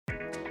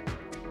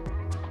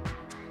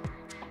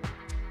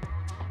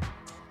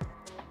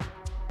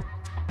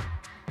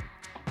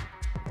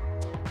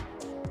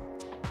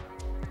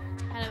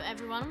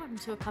everyone, welcome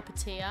to A Cup of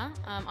Tea.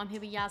 I'm here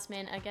with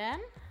Yasmin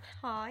again.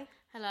 Hi.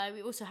 Hello,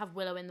 we also have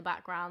Willow in the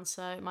background,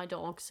 so my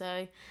dog,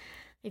 so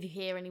if you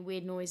hear any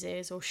weird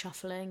noises or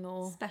shuffling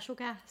or... Special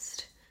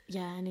guest.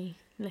 Yeah, any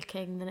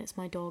licking, then it's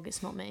my dog,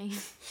 it's not me.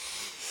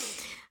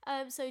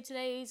 So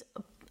today's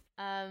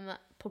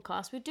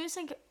podcast, we're doing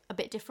something a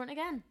bit different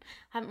again.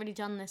 I haven't really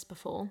done this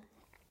before.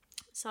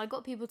 So I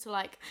got people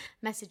to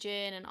message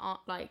in and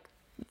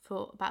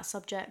about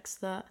subjects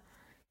that,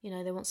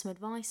 they want some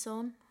advice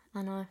on.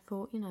 And I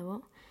thought, you know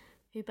what,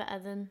 who better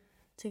than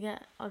to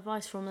get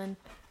advice from than...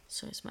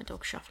 So it's my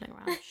dog shuffling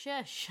around.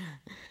 Shush.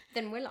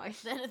 Then Willow.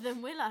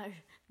 Than Willow.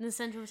 The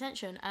centre of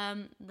attention.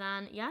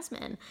 Than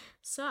Yasmin.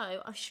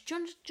 So, do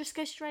you want to just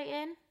go straight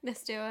in?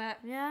 Let's do it.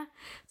 Yeah.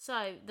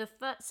 So,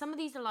 some of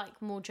these are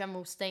more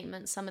general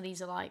statements. Some of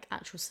these are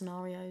actual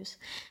scenarios.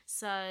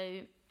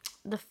 So,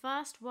 the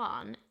first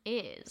one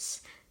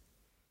is...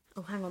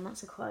 Oh, hang on,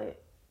 that's a quote.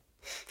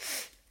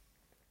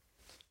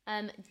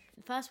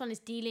 The first one is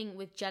dealing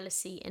with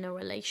jealousy in a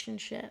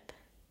relationship.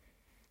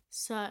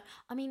 So,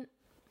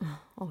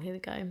 oh, here we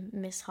go,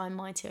 Miss High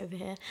Mighty over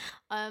here.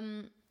 I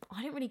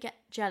don't really get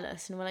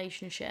jealous in a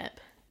relationship.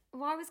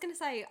 Well, I was going to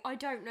say, I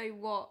don't know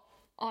what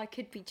I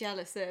could be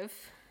jealous of.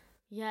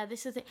 Yeah,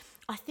 this is the thing.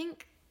 I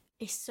think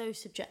it's so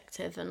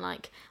subjective, and I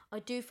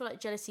do feel like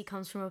jealousy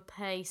comes from a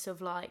place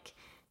of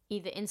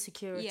either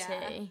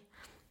insecurity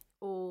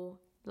or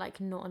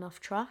not enough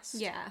trust.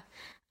 Yeah.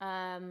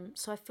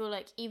 So I feel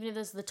even if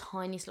there's the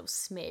tiniest little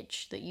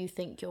smidge that you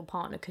think your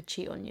partner could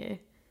cheat on you,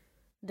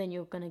 then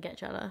you're going to get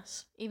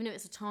jealous. Even if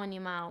it's a tiny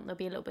amount, there'll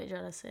be a little bit of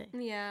jealousy.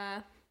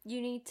 Yeah.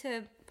 You need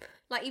to,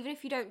 even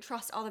if you don't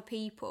trust other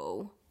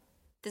people,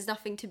 there's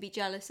nothing to be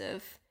jealous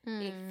of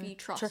if you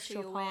trust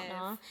your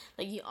partner.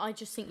 I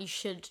just think you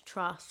should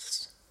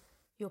trust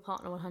your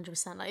partner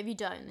 100%. If you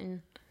don't,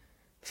 then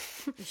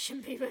you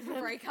shouldn't be with them.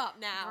 Break up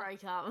now.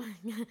 Break up.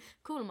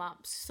 Call them up.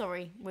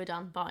 Sorry, we're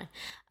done. Bye.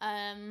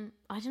 I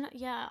don't know.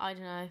 Yeah, I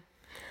don't know.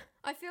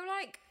 I feel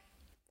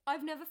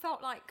I've never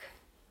felt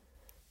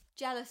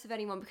jealous of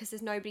anyone because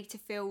there's nobody to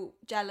feel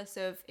jealous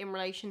of in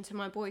relation to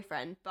my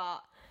boyfriend,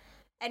 but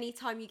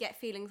anytime you get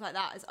feelings like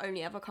that, has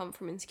only ever come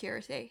from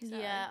insecurity. So.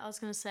 Yeah, I was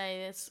going to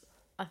say this.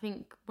 I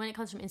think when it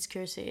comes from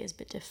insecurity, it's a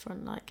bit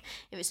different.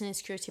 If it's an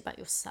insecurity about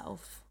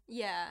yourself.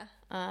 Yeah.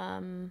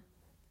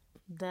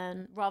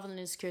 Then rather than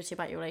insecurity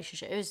about your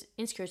relationship, if it's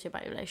insecurity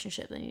about your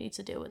relationship, then you need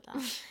to deal with that.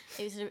 If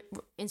it's an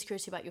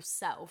insecurity about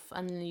yourself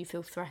and then you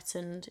feel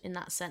threatened in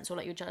that sense,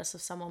 or you're jealous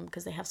of someone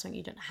because they have something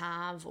you don't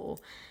have, or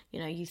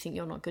you think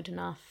you're not good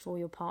enough for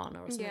your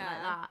partner or something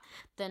like that,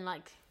 then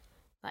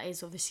that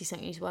is obviously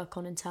something you need to work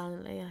on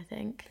internally, I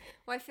think.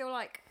 Well, I feel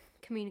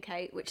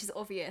communicate, which is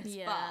obvious,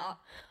 but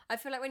I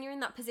feel when you're in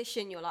that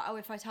position, you're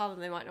if I tell them,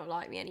 they might not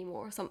like me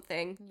anymore or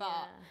something,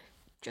 but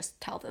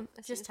just tell them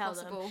as just soon as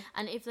tell possible. them,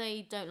 and if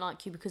they don't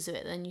like you because of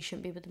it, then you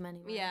shouldn't be with them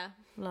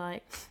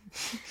anyway.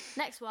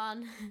 Next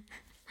one.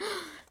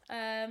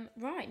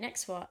 Right,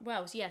 next one.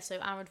 Well, yeah, so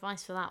our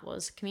advice for that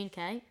was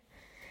communicate.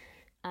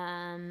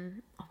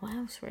 What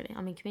else really?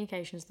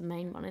 Communication is the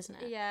main one, isn't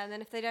it? Yeah, and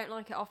then if they don't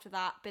like it after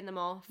that, bin them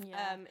off.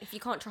 Yeah. If you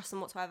can't trust them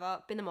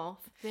whatsoever, bin them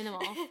off.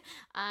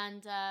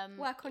 And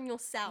work on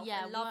yourself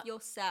and love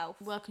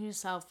yourself. Work on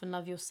yourself and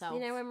love yourself.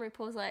 When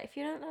RuPaul's if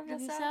you don't love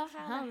yourself,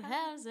 how the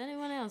hell is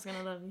anyone else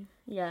gonna love you?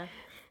 Yeah,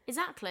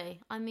 exactly.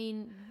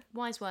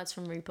 Wise words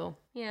from RuPaul.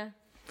 Yeah.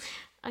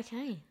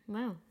 Okay,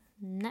 well,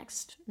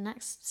 next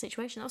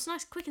situation. That was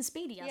nice, quick and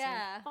speedy, Yasmin.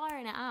 Yeah.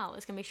 Firing it out.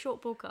 It's gonna be a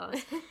short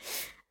podcast.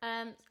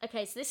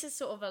 Okay, so this is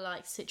sort of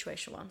a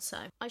situation one. So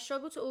I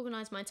struggle to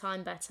organise my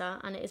time better,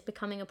 and it is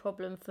becoming a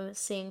problem for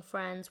seeing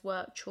friends,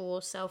 work,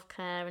 chores,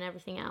 self-care and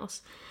everything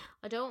else.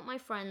 I don't want my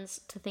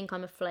friends to think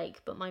I'm a flake,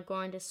 but my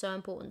grind is so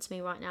important to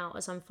me right now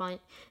as I'm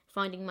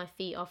finding my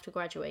feet after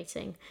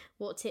graduating.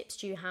 What tips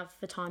do you have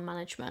for time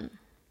management?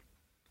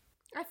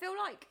 I feel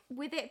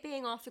with it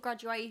being after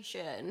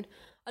graduation,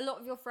 a lot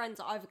of your friends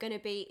are either going to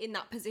be in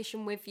that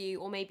position with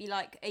you, or maybe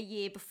a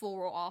year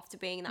before or after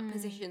being in that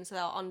position, so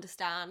they'll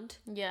understand.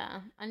 Yeah,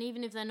 and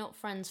even if they're not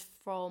friends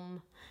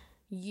from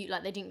you,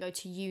 they didn't go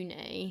to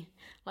uni,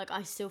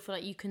 I still feel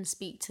you can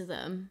speak to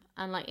them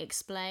and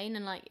explain,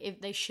 and if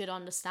they should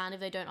understand.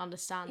 If they don't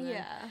understand,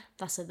 then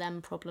that's a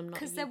them problem, not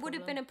because there would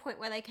have been a point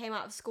where they came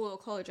out of school or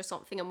college or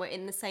something and were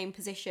in the same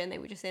position. They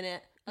were just in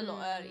it a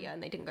lot earlier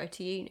and they didn't go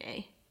to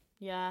uni.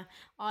 Yeah,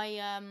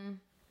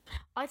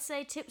 I'd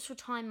say tips for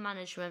time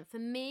management. For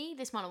me,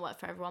 this might not work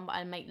for everyone, but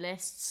I make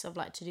lists of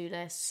to-do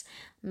lists,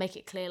 make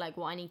it clear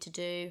what I need to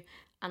do,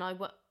 and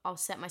I'll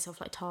set myself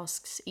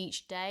tasks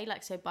each day.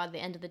 So by the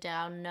end of the day,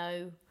 I'll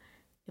know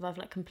if I've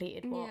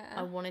completed what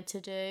I wanted to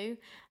do.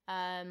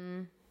 At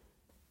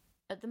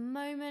the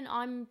moment,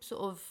 I'm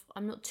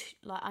not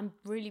I'm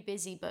really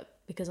busy, but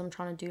because I'm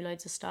trying to do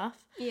loads of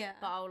stuff. Yeah.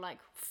 But I'll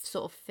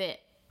sort of fit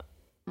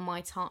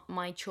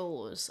my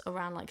chores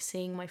around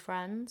seeing my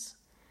friends.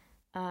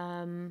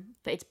 But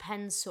it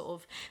depends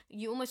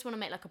you almost want to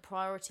make a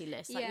priority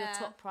list, your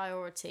top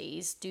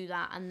priorities, do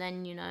that, and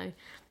then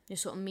your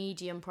sort of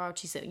medium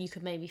priorities that you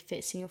could maybe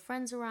fit seeing your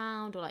friends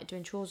around or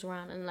doing chores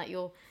around, and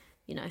your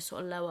you know,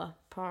 sort of lower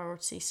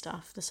priority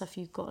stuff, the stuff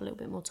you've got a little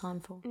bit more time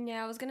for.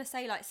 Yeah, I was going to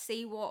say, like,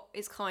 see what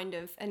is kind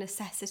of a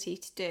necessity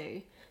to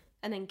do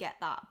and then get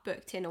that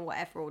booked in or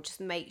whatever, or just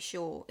make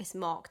sure it's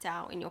marked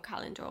out in your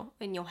calendar, or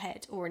in your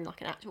head, or in,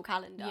 like, an actual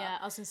calendar. Yeah,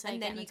 I was going to say,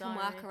 and then you can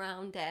work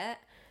around it.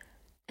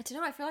 I don't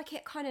know, I feel like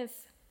it kind of...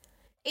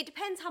 It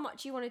depends how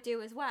much you want to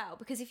do as well,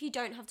 because if you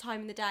don't have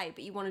time in the day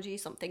but you want to do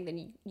something, then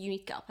you need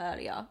to get up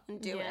earlier and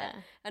do it.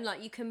 And,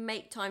 like, you can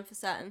make time for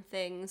certain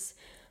things,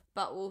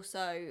 but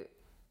also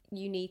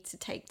you need to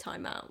take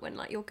time out when,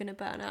 like, you're gonna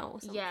burn out or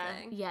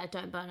something. Yeah,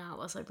 don't burn out.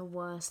 That's, like, the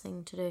worst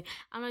thing to do.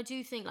 And I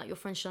do think, like, your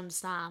friends should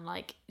understand,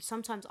 like,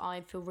 sometimes I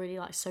feel really,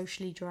 like,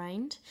 socially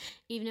drained,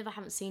 even if I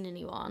haven't seen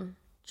anyone.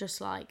 Just,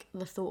 like,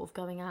 the thought of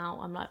going out,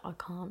 I'm like, I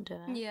can't do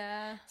it.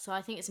 Yeah. So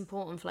I think it's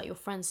important for, like, your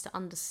friends to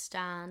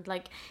understand,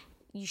 like,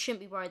 you shouldn't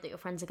be worried that your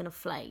friends are going to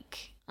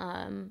flake,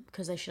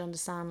 because they should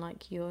understand,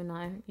 like, you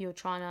know, you're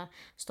trying to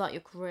start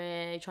your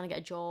career, you're trying to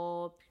get a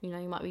job, you know,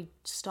 you might be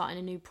starting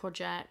a new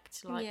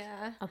project, like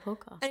a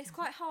podcast. And it's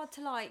quite hard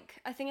to,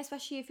 like, I think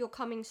especially if you're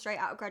coming straight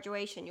out of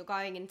graduation, you're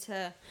going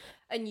into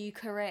a new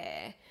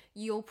career,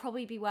 you'll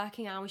probably be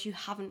working hours you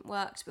haven't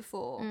worked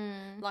before.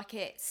 Like,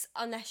 it's,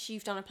 unless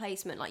you've done a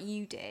placement like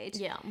you did.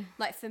 Yeah.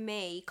 Like, for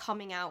me,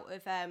 coming out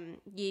of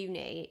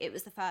uni, it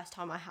was the first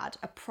time I had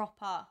a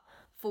proper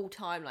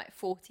full-time, like,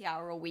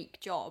 40-hour-a-week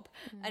job,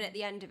 and at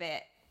the end of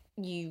it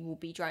you will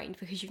be drained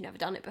because you've never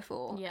done it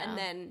before. And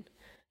then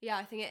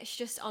I think it's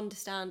just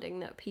understanding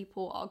that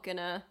people are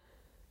gonna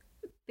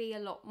be a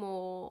lot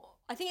more,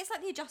 I think it's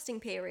like the adjusting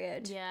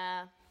period.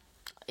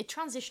 A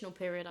transitional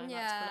period, I like to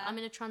call it. I'm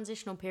in a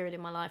transitional period in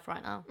my life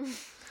right now.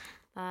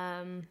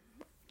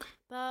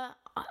 But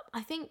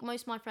I think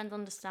most of my friends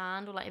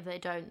understand, or, like, if they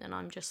don't, then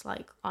I'm just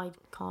like, I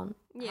can't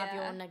have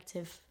your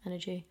negative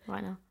energy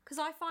right now. Because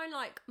I find,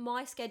 like,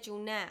 my schedule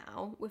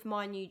now with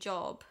my new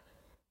job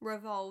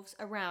revolves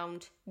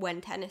around when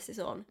tennis is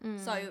on.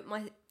 So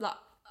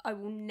I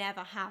will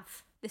never have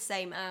the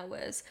same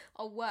hours.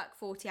 I'll work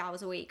 40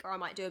 hours a week, or I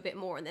might do a bit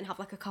more and then have,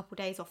 like, a couple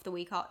days off the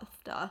week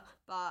after.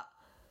 But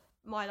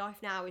my life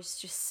now is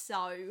just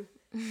so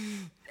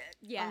uncertain.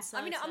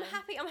 I mean,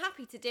 I'm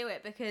happy to do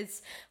it,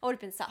 because I would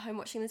have been sat home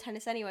watching the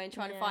tennis anyway and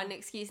trying to find an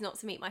excuse not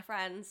to meet my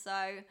friends. So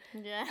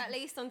at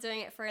least I'm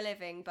doing it for a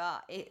living.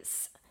 But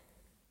it's,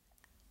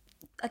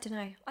 I don't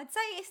know, I'd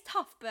say it's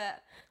tough,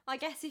 but I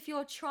guess if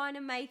you're trying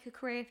to make a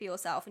career for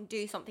yourself and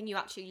do something you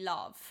actually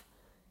love,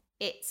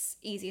 it's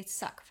easier to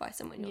sacrifice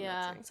them when you're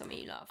not doing something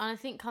you love. And I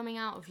think coming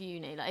out of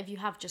uni, like, if you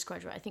have just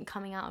graduated, I think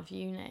coming out of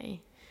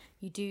uni,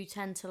 you do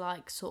tend to,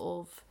 like,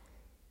 sort of,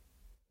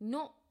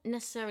 not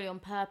necessarily on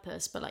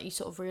purpose, but, like, you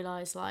sort of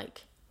realise,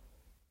 like,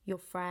 your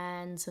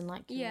friends and,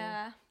 like, do you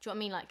know what I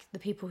mean, like, the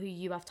people who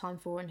you have time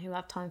for and who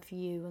have time for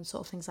you and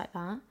sort of things like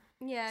that.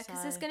 Yeah,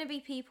 because there's going to be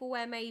people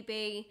where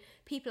maybe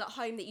people at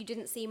home that you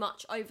didn't see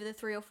much over the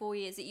 3 or 4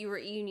 years that you were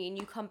at uni, and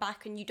you come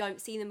back and you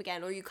don't see them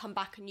again, or you come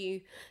back and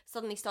you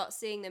suddenly start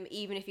seeing them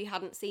even if you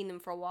hadn't seen them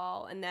for a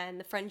while. And then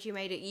the friends you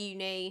made at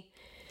uni,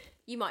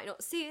 you might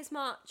not see as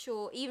much,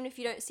 or even if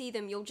you don't see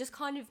them, you'll just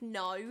kind of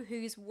know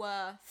who's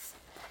worth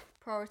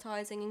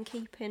prioritising and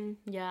keeping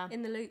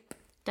in the loop.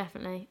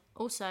 Definitely.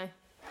 Also,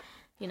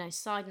 you know,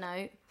 side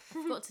note,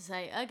 I forgot to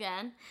say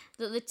again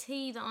that the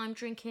tea that I'm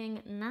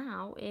drinking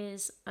now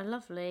is a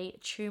lovely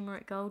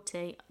turmeric gold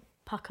tea.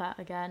 Pucker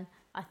again.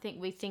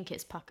 we think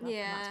it's pucker.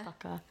 Yeah. That's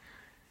pucker.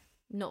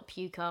 Not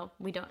puker.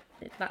 We don't,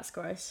 that's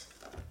gross.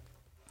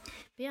 But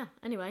yeah,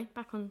 anyway,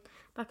 back on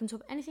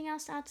top. Anything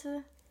else to add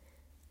to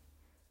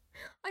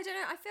I don't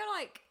know, I feel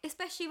like,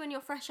 especially when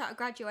you're fresh out of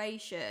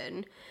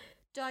graduation,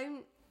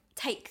 don't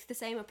take the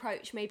same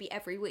approach maybe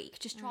every week.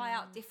 Just try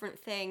out different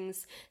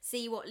things,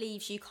 see what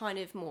leaves you kind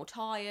of more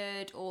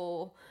tired,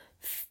 or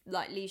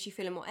like leaves you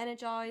feeling more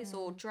energized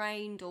or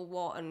drained, or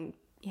what. And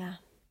yeah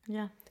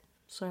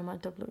sorry, my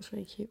dog looks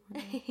really cute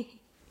right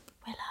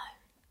now.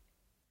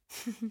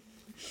 Willow.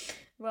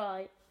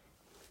 Right,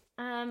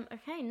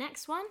 okay,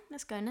 next one,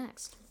 let's go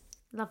next.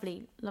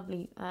 Lovely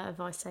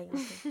advice,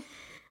 Yasmin.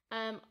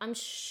 I'm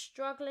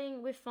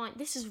struggling with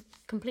this is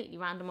completely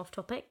random off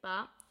topic,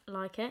 but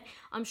like it.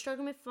 I'm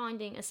struggling with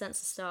finding a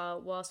sense of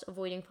style whilst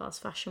avoiding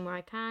fast fashion where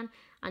I can,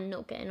 and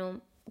not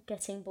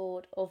getting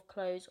bored of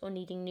clothes or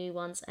needing new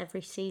ones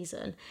every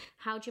season.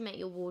 How do you make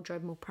your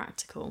wardrobe more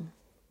practical?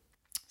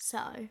 So,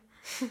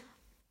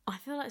 I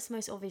feel like it's the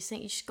most obvious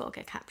thing. You just got to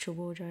get a capsule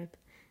wardrobe.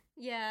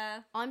 Yeah.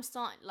 I'm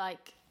starting,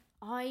 like,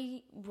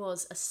 I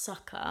was a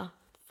sucker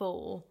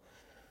for,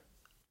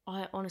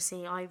 I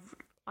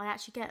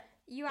actually get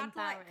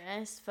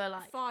embarrassed for,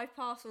 like, 5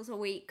 parcels a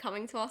week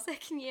coming to our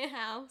second year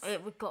house.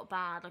 It got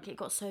bad. Like, it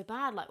got so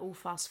bad. Like, all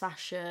fast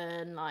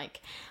fashion,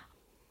 like,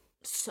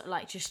 so,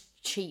 like,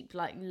 just cheap,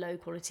 like, low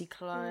quality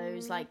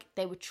clothes. Like,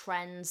 they were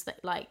trends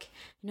that, like,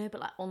 you know,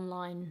 but, like,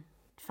 online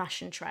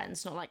fashion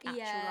trends, not, like,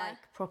 actual, like,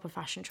 proper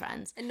fashion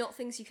trends. And not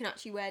things you can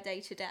actually wear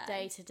day to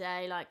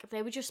day. Like,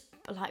 they were just,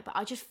 like, but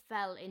I just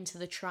fell into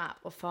the trap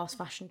of fast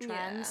fashion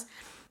trends. Yeah.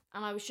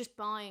 And I was just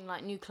buying,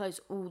 like, new clothes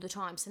all the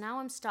time. So now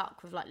I'm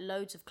stuck with, like,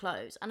 loads of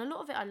clothes. And a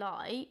lot of it I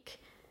like.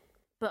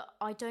 but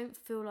I don't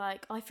feel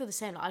like, I feel the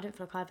same, like I don't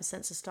feel like I have a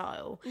sense of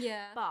style.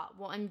 Yeah. But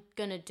what I'm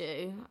gonna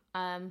do,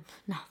 now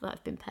that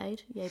I've been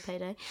paid, yay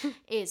payday,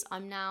 is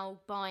I'm now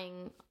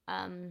buying,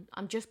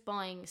 I'm just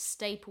buying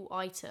staple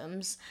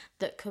items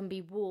that can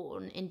be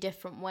worn in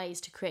different ways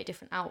to create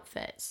different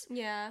outfits.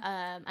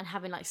 Yeah. And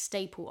having like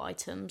staple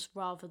items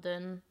rather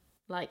than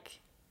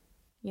like,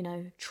 you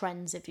know,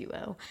 trends, if you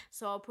will.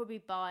 So I'll probably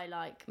buy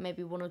like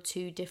maybe 1 or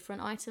 2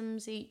 different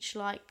items each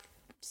like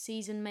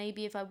season,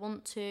 maybe, if I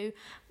want to.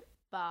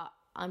 But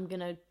I'm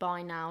gonna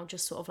buy now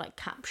just sort of like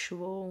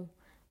capsule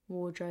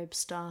wardrobe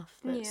stuff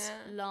that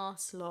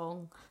lasts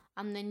long,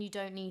 and then you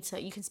don't need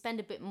to, you can spend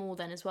a bit more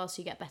then as well, so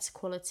you get better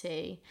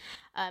quality.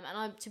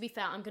 And to be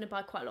fair, I'm gonna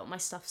buy quite a lot of my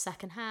stuff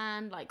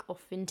secondhand, like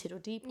off Vinted or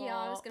Depop. Yeah,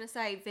 I was gonna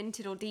say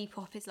Vinted or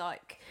Depop is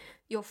like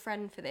your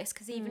friend for this,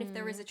 because even if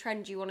there is a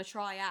trend you want to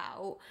try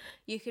out,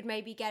 you could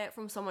maybe get it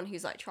from someone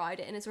who's like tried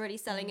it and is already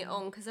selling it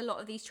on, because a lot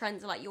of these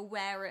trends are like you'll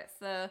wear it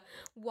for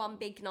one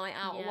big night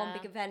out or one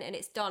big event and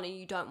it's done and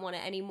you don't want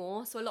it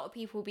anymore. So a lot of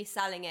people will be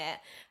selling it,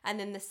 and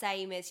then the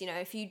same is, you know,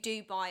 if you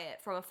do buy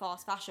it from a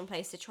fast fashion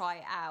place to try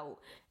it out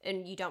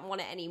and you don't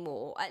want it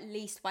anymore, at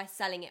least by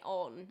selling it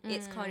on,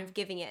 it's kind of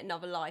giving it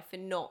another life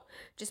and not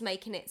just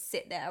making it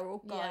sit there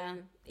or go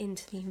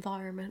into the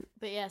environment.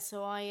 But yeah,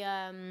 so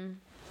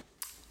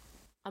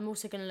I'm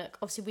also going to look,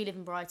 obviously we live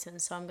in Brighton,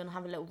 so I'm going to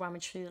have a little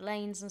rummage through the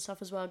lanes and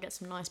stuff as well, get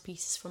some nice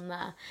pieces from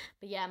there.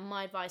 But yeah,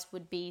 my advice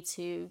would be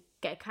to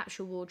get a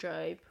capsule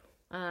wardrobe,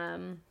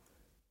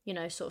 you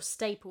know, sort of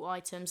staple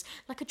items,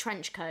 like a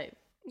trench coat.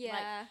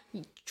 Yeah.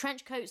 Like,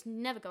 trench coats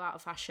never go out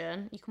of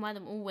fashion. You can wear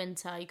them all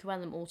winter, you can wear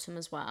them autumn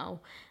as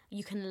well.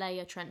 You can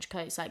layer trench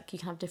coats, like you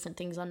can have different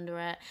things under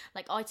it.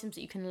 Like items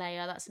that you can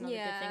layer, that's another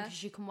good thing,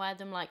 because you can wear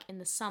them like in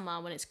the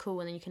summer when it's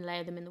cool, and then you can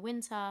layer them in the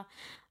winter.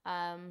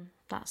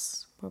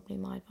 That's probably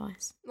my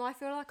advice. Well, I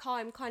feel like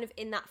I'm kind of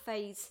in that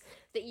phase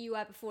that you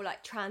were before,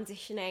 like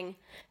transitioning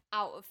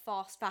out of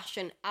fast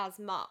fashion as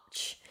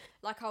much.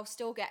 Like I'll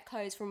still get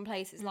clothes from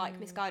places like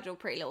Misguided or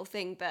Pretty Little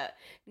Thing, but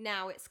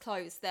now it's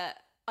clothes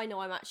that I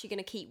know I'm actually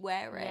going to keep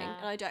wearing,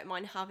 and I don't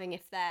mind having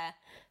if they're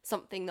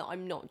something that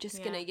I'm not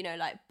just going to, you know,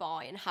 like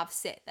buy and have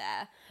sit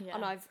there.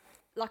 And I've,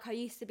 like, I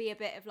used to be a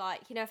bit of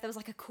like, you know, if there was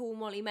like a cool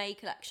Molly May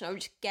collection, I would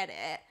just get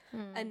it.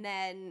 And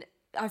then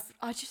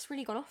I've just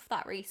really gone off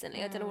that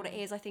recently. I don't know what it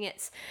is. I think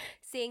it's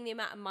seeing the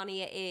amount of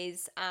money it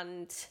is,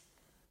 and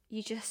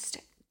you just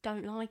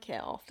don't like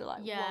it after like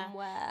one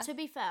wear. To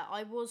be fair,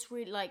 I was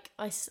really like,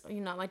 I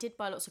did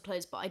buy lots of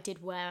clothes, but I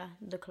did wear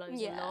the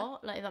clothes a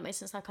lot. Like, if that makes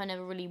sense. Like, I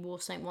never really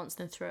wore something once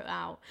then threw it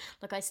out.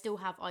 Like, I still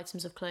have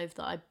items of clothes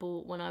that I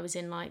bought when I was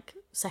in like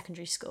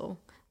secondary school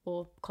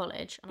or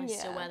college, and I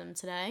still wear them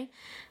today.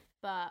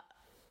 But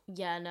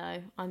yeah,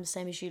 no, I'm the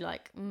same as you.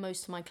 Like,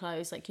 most of my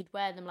clothes, like, you'd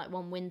wear them like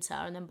one winter,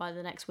 and then by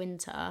the next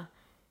winter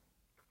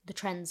the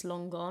trend's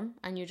long gone,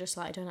 and you're just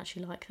like, I don't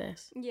actually like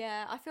this.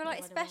 Yeah, I feel like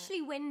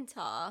especially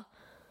winter,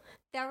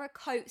 there are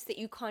coats that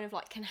you kind of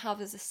like can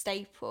have as a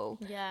staple.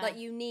 Yeah. Like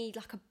you need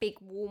like a big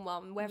warm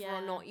one, whether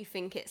or not you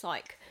think it's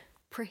like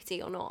pretty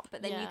or not.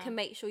 But then you can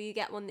make sure you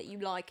get one that you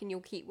like and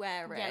you'll keep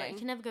wearing. Yeah, like you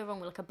can never go wrong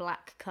with like a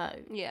black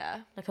coat. Yeah.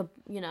 Like a,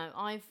 you know,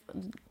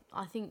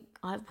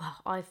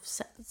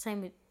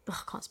 same with,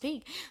 I can't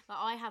speak. But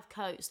I have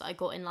coats that I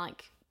got in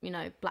like, you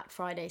know, Black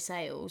Friday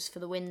sales for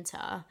the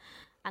winter.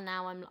 And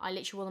now I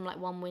literally wore them like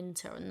one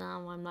winter, and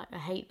now I'm like, I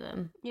hate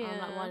them. Yeah. I'm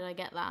like, why did I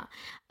get that?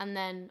 And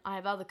then I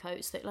have other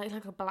coats that like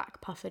a black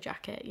puffer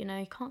jacket, you know,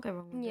 you can't go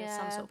wrong with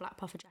some sort of black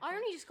puffer jacket. I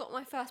only just got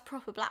my first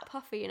proper black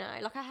puffer, you know.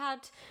 Like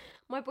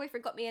my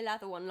boyfriend got me a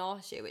leather one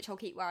last year, which I'll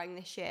keep wearing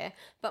this year.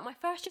 But my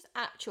first just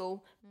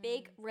actual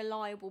big,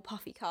 reliable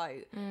puffy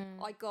coat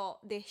I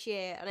got this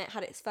year, and it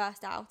had its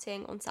first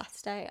outing on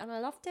Saturday, and I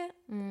loved it.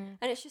 And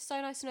it's just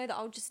so nice to know that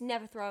I'll just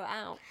never throw it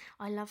out.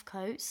 I love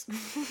coats. I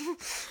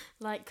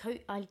love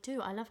coats.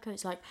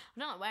 Like, I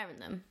don't like wearing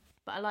them,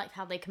 but I like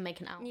how they can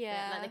make an outfit.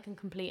 Yeah. Like, they can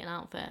complete an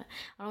outfit.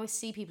 I always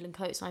see people in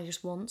coats, and I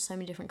just want so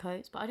many different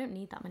coats, but I don't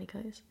need that many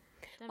coats.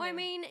 Well, I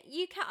mean,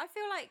 I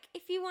feel like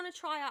if you want to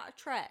try out a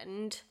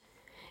trend,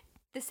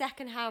 the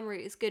second-hand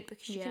route is good,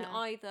 because you can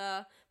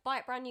either buy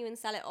it brand new and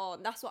sell it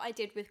on. That's what I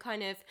did with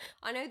kind of,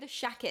 I know the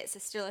shackets are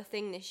still a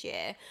thing this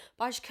year,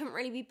 but I just couldn't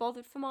really be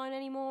bothered for mine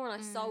anymore,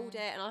 and I sold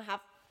it, and I have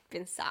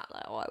been sat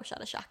like, oh, I wish I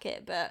had a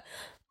shacket, but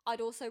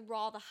I'd also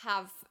rather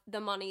have the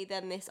money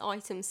than this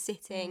item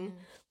sitting,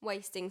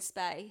 wasting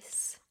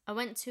space. I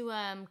went to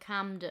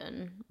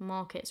Camden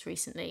Markets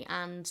recently,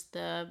 and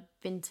the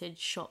vintage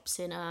shops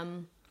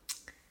in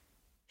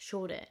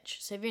Shoreditch.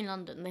 So if you're in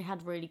London, they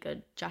had really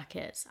good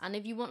jackets. And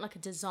if you want like a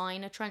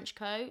designer trench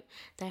coat,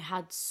 they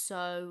had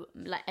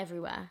like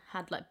everywhere,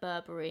 had like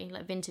Burberry,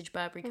 like vintage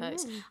Burberry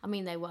coats. I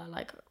mean, they were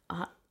like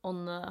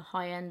on the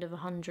high end of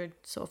 100,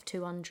 sort of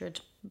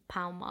 £200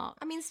 mark.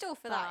 I mean, still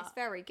for that, it's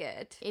very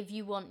good. If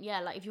you want,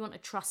 if you want a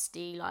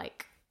trusty,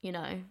 like, you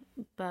know,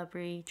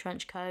 Burberry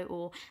trench coat,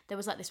 or there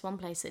was like this one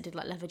place that did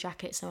like leather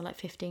jackets, they were like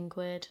 15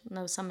 quid, and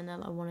there was some in there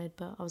that I wanted,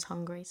 but I was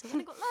hungry, so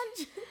I got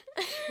lunch.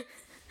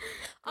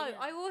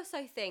 I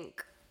also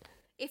think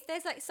if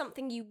there's like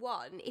something you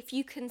want, if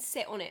you can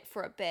sit on it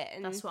for a bit,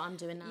 and That's what I'm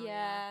doing now.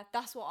 yeah,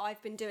 that's what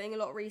I've been doing a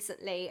lot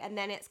recently. And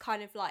then it's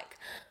kind of like,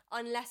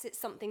 unless it's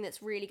something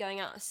that's really going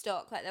out of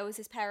stock, like there was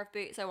this pair of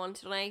boots I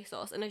wanted on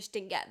ASOS and I just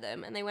didn't get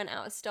them and they went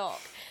out of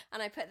stock,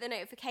 and I put the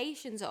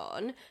notifications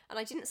on and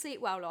I didn't sleep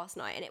well last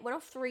night and it went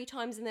off 3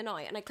 times in the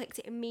night and I clicked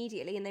it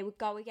immediately and they would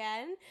go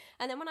again.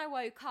 And then when I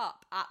woke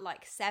up at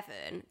like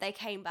 7, they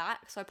came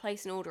back, so I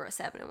placed an order at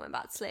 7 and went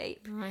back to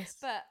sleep. Nice.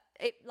 But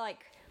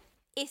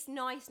it's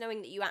nice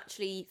knowing that you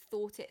actually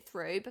thought it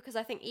through, because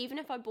I think even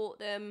if I bought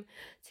them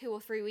 2 or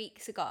 3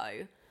 weeks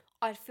ago,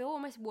 I'd feel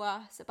almost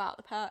worse about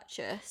the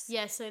purchase.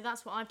 Yeah, so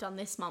that's what I've done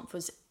this month.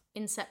 Was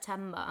in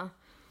September,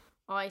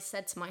 I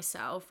said to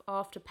myself,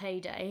 after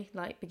payday,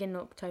 like beginning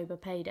of October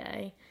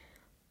payday,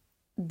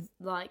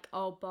 like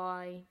I'll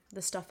buy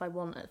the stuff I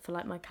want for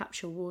like my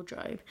capsule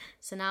wardrobe.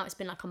 So now it's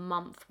been like a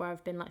month where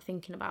I've been like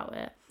thinking about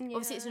it. Yeah.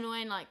 Obviously it's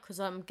annoying, like, because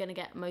I'm gonna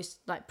get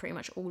pretty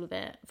much all of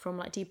it from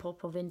like Depop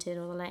or Vinted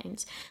or the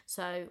Lanes.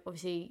 So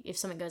obviously if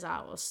something goes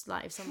out, or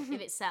like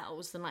if it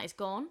sells, then like it's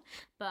gone.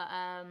 But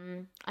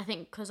I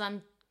think because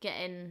I'm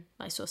getting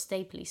like sort of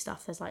stapley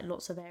stuff, there's like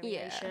lots of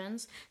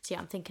variations. Yeah. So yeah,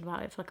 I'm thinking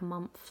about it for like a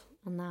month,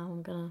 and now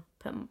I'm gonna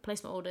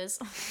place my orders.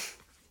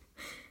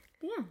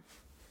 Yeah.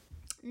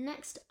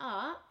 Next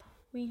up,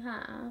 we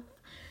have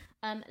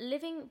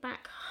living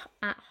back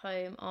at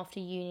home after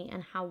uni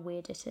and how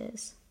weird it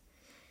is.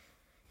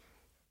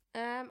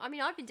 I mean,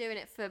 I've been doing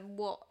it for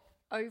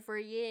over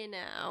a year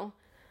now.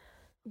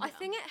 Yeah. I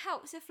think it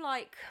helps if,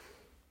 like,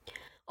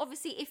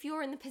 obviously if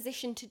you're in the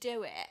position to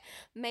do it,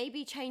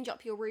 maybe change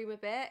up your room a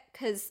bit,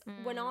 because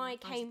when I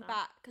came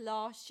back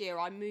last year,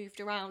 I moved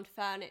around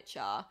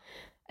furniture,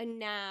 and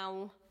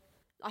now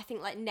I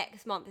think like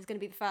next month is going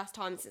to be the first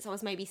time since I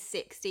was maybe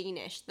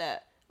 16ish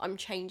that I'm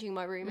changing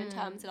my room in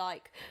terms of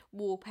like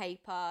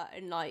wallpaper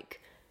and like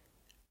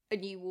a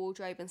new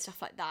wardrobe and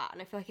stuff like that. And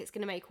I feel like it's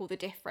going to make all the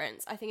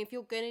difference. I think if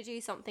you're going to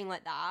do something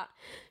like that,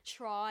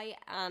 try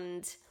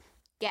and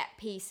get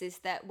pieces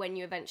that when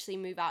you eventually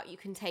move out you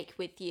can take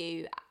with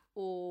you.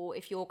 Or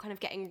if you're kind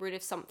of getting rid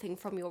of something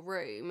from your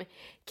room,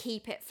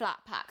 keep it flat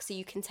pack so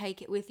you can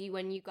take it with you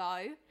when you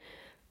go.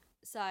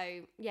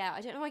 So yeah, I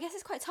don't know, I guess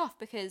it's quite tough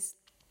because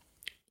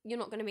you're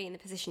not going to be in the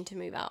position to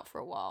move out for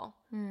a while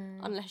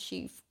unless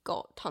you've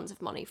got tons of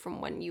money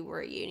from when you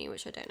were at uni,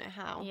 which I don't know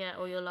how. Yeah,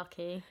 or you're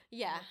lucky.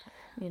 Yeah.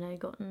 You know, you've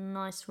got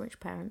nice rich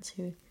parents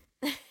who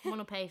want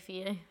to pay for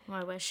you.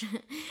 I wish.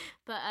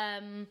 But,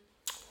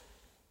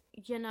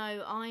 you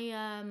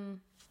know,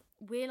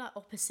 we're like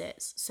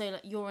opposites. So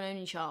like you're an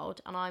only child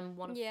and I'm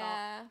one of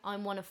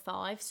I'm one of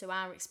 5, so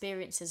our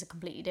experiences are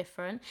completely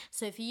different.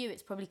 So for you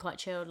it's probably quite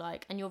chilled,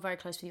 like, and you're very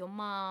close with your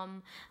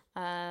mum,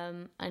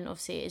 and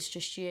obviously it's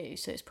just you,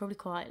 so it's probably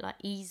quite like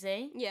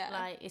easy. Yeah,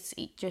 like it's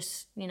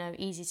just, you know,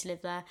 easy to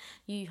live there.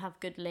 You have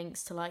good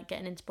links to like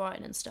getting into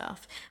Brighton and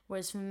stuff,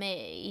 whereas for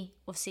me,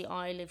 obviously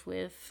I live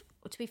with,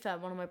 well, to be fair,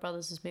 one of my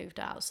brothers has moved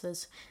out, so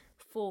there's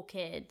 4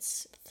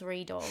 kids,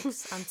 3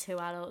 dogs and 2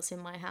 adults in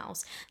my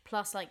house,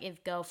 plus like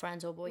if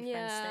girlfriends or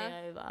boyfriends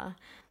stay over.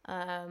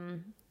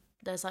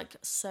 There's like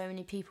so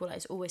many people, like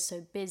it's always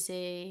so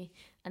busy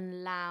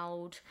and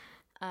loud.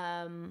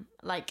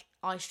 Like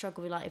I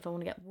struggle with like if I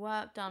want to get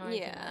work done or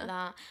anything like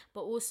that.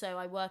 But also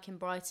I work in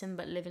Brighton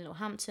but live in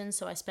Littlehampton,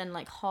 so I spend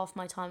like half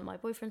my time at my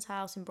boyfriend's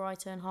house in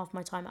Brighton, half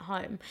my time at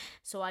home.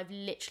 So I've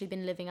literally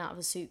been living out of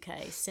a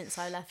suitcase since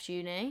I left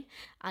uni,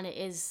 and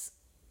it's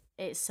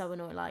so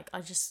annoying. Like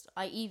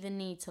I either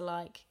need to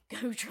like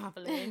go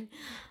travelling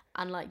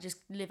and like just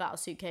live out a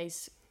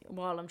suitcase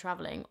while I'm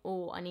travelling,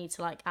 or I need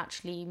to like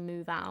actually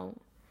move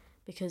out,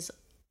 because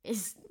the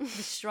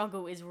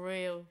struggle is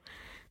real.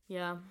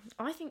 Yeah,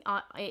 I think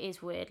it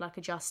is weird, like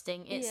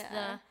adjusting. It's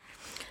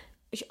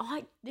you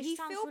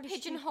feel really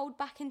pigeonholed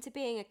back into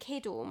being a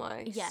kid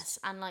almost. Yes,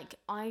 and like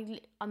I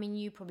mean,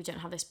 you probably don't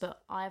have this,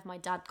 but I have my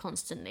dad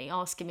constantly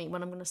asking me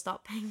when I'm going to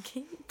start paying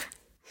keep.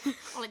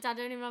 I'm like, Dad, I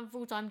don't even have a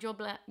full-time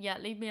job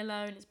yet, leave me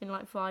alone, it's been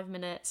like 5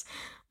 minutes.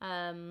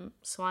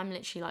 So I'm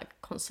literally like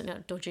constantly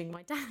like, dodging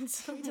my dad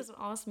so he doesn't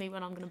ask me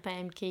when I'm going to pay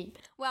him keep.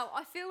 Well,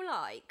 I feel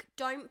like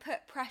don't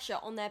put pressure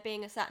on there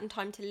being a certain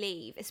time to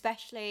leave,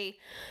 especially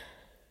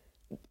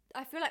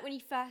I feel like when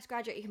you first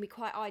graduate you can be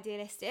quite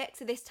idealistic.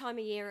 So this time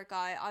a year ago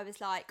I was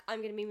like, I'm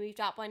going to be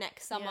moved out by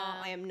next summer.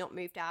 I am not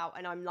moved out,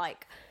 and I'm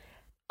like,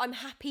 I'm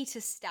happy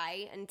to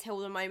stay until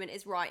the moment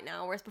is right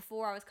now, whereas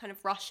before I was kind of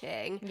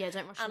rushing. Yeah,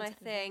 don't rush. And I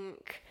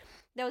think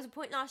there was a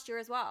point last year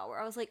as well where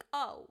I was like,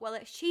 oh, well,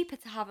 it's cheaper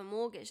to have a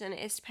mortgage than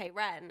it is to pay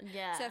rent.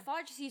 Yeah. So if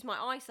I just use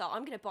my ISA,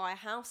 I'm going to buy a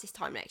house this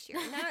time next year.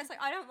 And now it's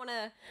like I don't want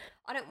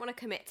to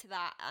commit to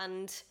that.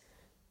 And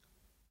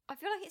I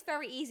feel like it's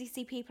very easy to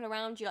see people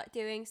around you like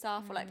doing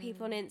stuff or like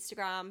people on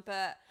Instagram,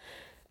 but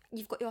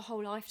you've got your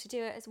whole life to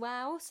do it as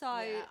well. So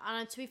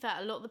and to be fair,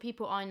 a lot of the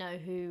people I know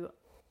who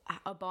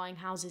are buying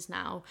houses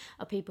now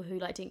are people who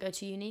like didn't go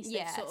to uni, so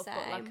they've sort of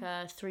got like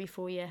a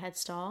 3-4 year head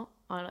start.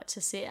 I like to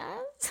see it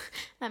as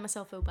make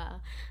myself feel better.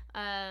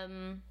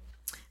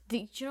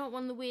 do you know what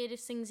one of the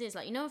weirdest things is?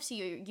 Like, you know, obviously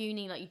you're at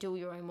uni, like, you do all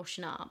your own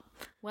washing up.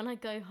 When I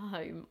go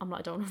home, I'm like,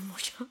 I don't want to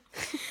wash up.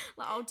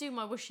 Like, I'll do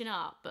my washing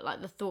up, but,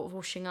 like, the thought of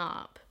washing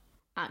up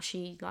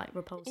actually, like,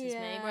 repulses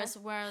me. Whereas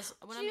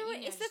when I'm at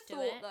uni, it's I the just do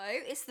thought, it. though.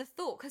 It's the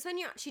thought, because when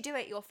you actually do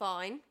it, you're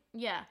fine.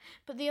 Yeah,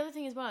 but the other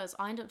thing as well is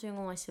I end up doing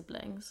all my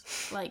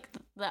siblings. Like,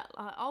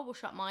 I'll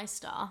wash up my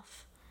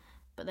stuff,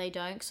 but they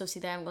don't, because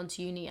obviously they haven't gone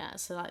to uni yet,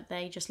 so, like,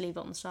 they just leave it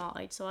on the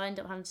side. So I end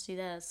up having to do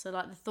theirs. So,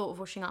 like, the thought of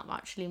washing up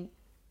actually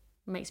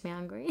makes me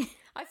angry.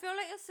 I feel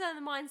like you're still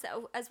in the mindset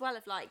as well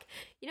of, like,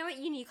 you know, at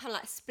uni you kind of,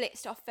 like, split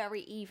stuff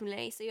very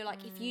evenly. So you're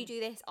like, if you do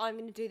this, I'm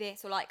going to do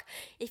this. Or, like,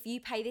 if you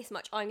pay this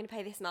much, I'm going to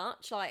pay this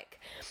much. Like,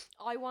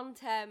 I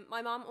want,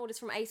 my mum orders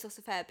from ASOS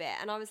a fair bit.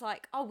 And I was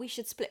like, oh, we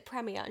should split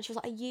Premier. And she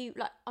was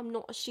like, I'm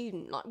not a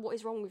student. Like, what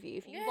is wrong with you?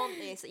 If you want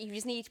this, you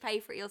just need to pay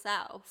for it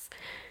yourself.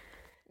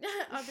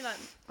 I'd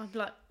be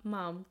like,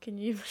 Mum, can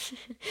you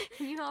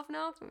Can you half and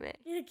half with me?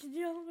 Yeah, can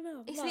you half and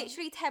half? It's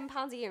literally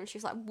 £10 a year, and she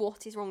was like,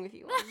 what is wrong with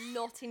you? I'm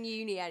not in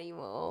uni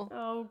anymore.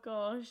 Oh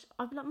gosh.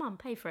 I'd be like, Mum,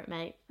 pay for it,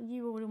 mate.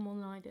 You order more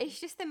than I do. It's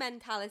just the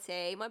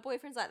mentality. My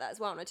boyfriend's like that as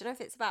well, and I don't know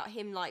if it's about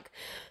him, like,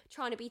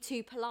 trying to be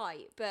too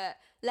polite, but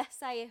let's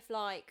say if,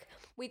 like,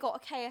 we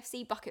got a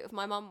KFC bucket with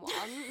my mum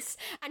once,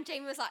 and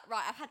Jamie was like,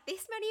 right, I've had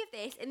this many of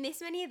this, and this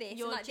many of this,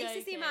 You're and, like, this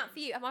is the joking. amount for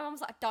you, and my mum was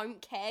like, I don't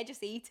care,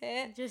 just eat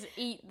it. Just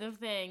eat the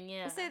thing,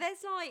 yeah. So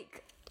there's,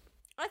 like,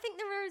 I think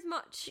there are as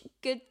much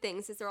good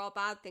things as there are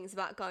bad things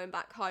about going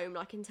back home,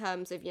 like, in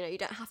terms of, you know, you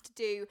don't have to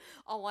do,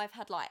 oh, I've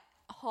had, like,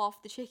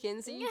 half the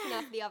chicken, so you can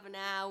have the other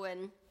now,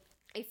 and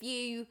if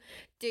you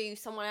do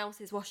someone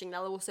else's washing,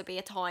 there'll also be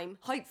a time,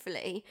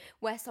 hopefully,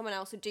 where someone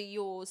else will do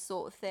yours,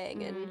 sort of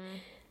thing. And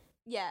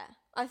yeah,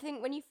 I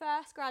think when you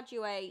first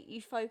graduate,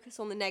 you focus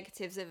on the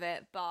negatives of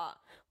it, but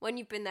when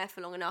you've been there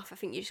for long enough, I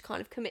think you just kind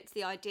of commit to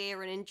the idea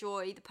and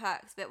enjoy the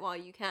perks of it while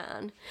you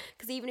can.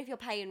 Because even if you're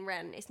paying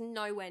rent, it's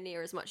nowhere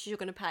near as much as you're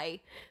going to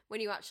pay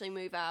when you actually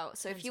move out.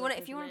 So if you want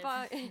to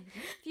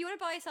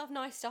buy yourself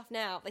nice stuff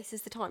now, this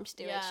is the time to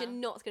do it. You're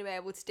not going to be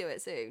able to do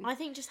it soon. I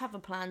think just have a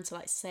plan to,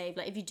 like, save.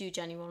 Like, if you do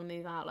genuinely want to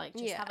move out, like,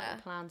 just have like,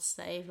 a plan to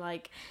save.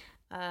 Like,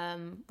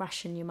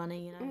 ration your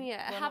money, you know.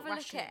 Yeah, have a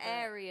look at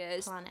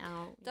areas. Plan it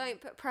out.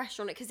 Don't put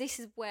pressure on it, because this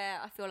is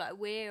where I feel like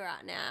we're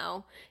at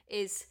now,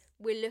 is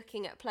we're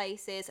looking at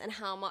places and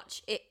how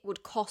much it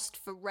would cost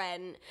for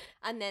rent,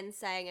 and then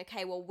saying,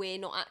 okay, well, we're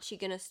not actually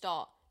going to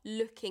start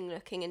looking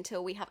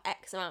until we have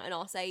X amount in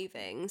our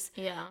savings.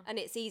 Yeah. And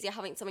it's easier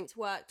having something to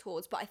work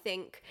towards. But I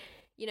think,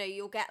 you know,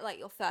 you'll get, like,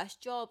 your first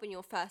job and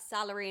your first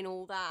salary and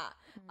all that.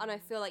 And I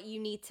feel like you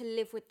need to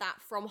live with that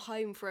from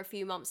home for a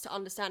few months to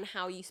understand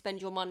how you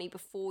spend your money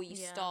before you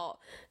start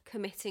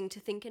committing to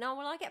thinking, oh,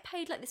 well, I get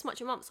paid, like, this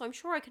much a month, so I'm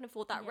sure I can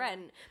afford that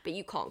rent. But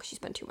you can't, because you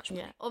spend too much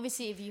money. Yeah.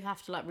 Obviously, if you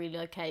have to, like,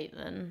 relocate,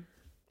 then,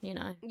 you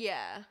know.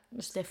 Yeah.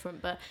 It's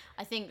different. But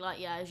I think, like,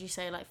 yeah, as you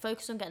say, like,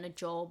 focus on getting a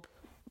job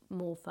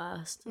more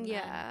first.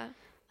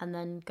 And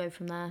then go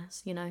from there,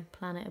 you know,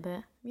 plan it a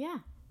bit. Yeah.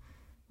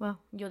 Well,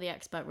 you're the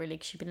expert, really,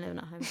 because you've been living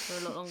at home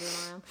for a lot longer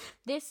than I am.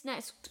 This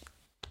next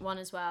one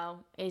as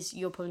well is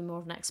you're probably more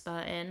of an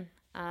expert in.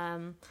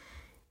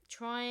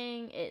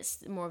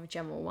 It's more of a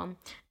general one.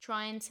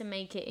 Trying to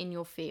make it in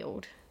your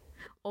field.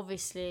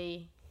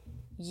 Obviously,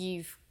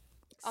 you've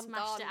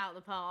smashed it out of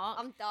the park.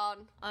 I'm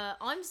done.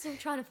 I'm still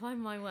trying to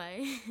find my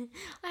way.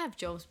 I have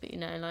jobs, but, you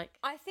know, like...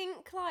 I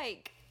think,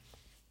 like,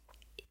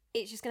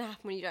 it's just going to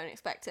happen when you don't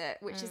expect it,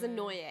 which is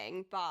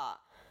annoying, but...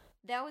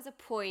 There was a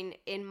point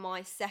in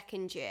my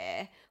second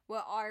year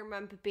where I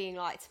remember being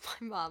like to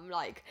my mum,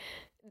 like,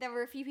 there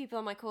were a few people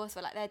on my course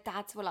where, like, their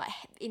dads were, like,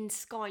 in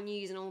Sky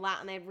News and all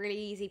that, and they had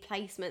really easy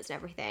placements and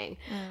everything.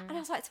 And I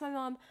was like to my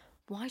mum,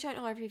 why don't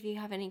either of you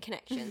have any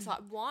connections?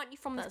 Like, why aren't you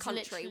from this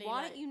country?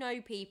 Why don't you know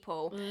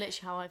people? Literally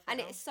how I feel. And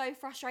it's so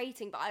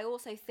frustrating, but I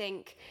also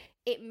think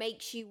it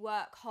makes you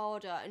work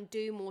harder and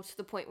do more, to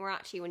the point where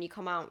actually when you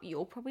come out,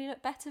 you'll probably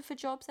look better for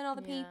jobs than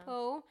other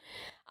people.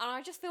 And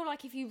I just feel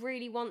like if you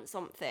really want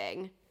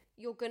something,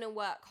 you're going to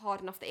work hard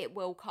enough that it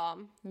will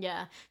come.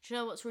 Yeah. Do you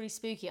know what's really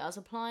spooky? I was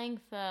applying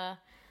for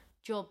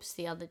jobs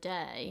the other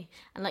day,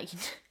 and, like,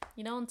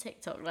 you know, on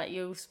TikTok, like,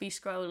 you'll be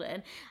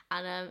scrolling,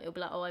 and it'll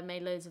be like, oh, I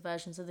made loads of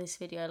versions of this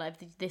video, like,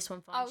 this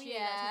one finds you.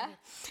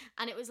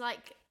 And it was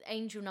like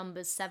angel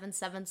numbers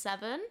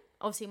 777.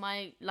 Obviously,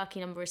 my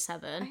lucky number is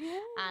 7,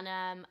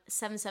 and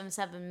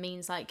 777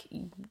 means, like,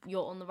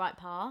 you're on the right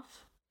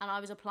path. And I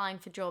was applying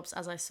for jobs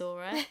as I saw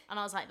it, and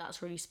I was like,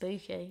 that's really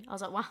spooky. I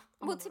was like, wow.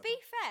 Well, to be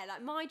fair,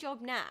 like, my job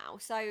now,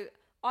 so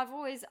I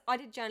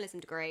did a journalism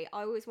degree.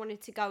 I always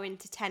wanted to go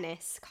into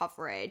tennis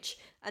coverage,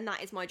 and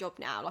that is my job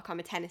now. Like, I'm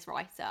a tennis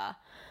writer.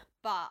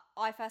 But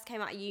I first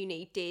came out of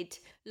uni, did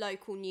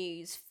local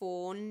news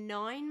for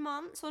 9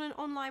 months on an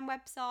online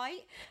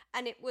website,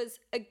 and it was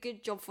a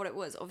good job for what it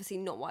was. Obviously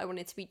not what I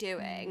wanted to be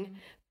doing,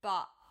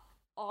 but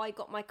I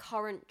got my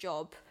current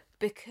job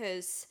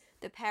because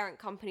the parent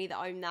company that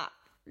owned that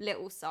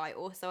little site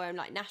also own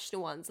like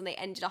national ones, and they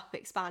ended up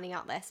expanding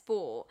out their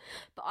sport.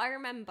 But I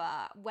remember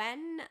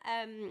when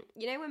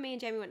when me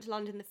and Jamie went to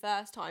London the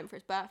first time for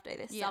his birthday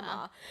this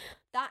summer,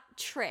 that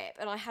trip,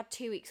 and I had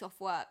 2 weeks off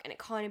work, and it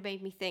kind of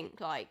made me think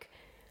like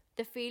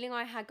the feeling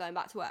I had going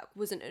back to work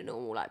wasn't a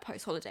normal like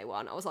post-holiday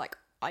one. I was like,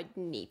 I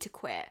need to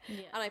quit.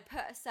 And I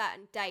put a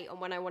certain date on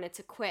when I wanted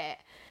to quit,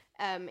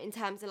 in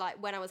terms of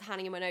like when I was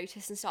handing in my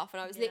notice and stuff,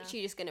 and I was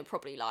literally just going to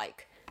probably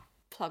like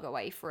plug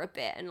away for a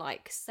bit and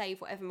like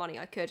save whatever money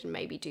I could and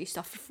maybe do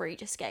stuff for free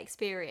just to get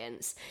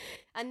experience.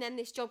 And then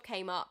this job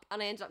came up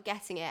and I ended up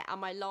getting it,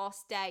 and my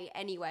last day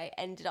anyway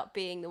ended up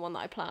being the one that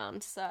I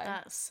planned. So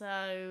that's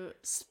so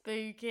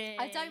spooky.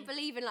 I don't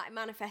believe in like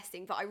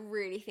manifesting, but I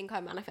really think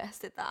I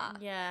manifested that.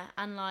 Yeah,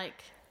 and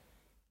like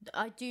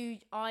I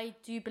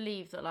do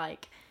believe that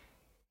like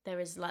there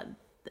is like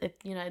the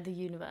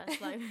universe,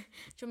 like do you know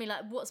what I mean,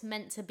 like what's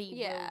meant to be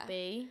will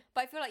be.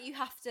 But I feel like you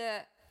have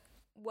to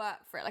work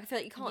for it. Like I feel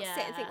like you can't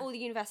sit and think, oh, the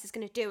universe is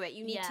going to do it.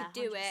 You need to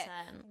do 100%. It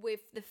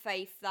with the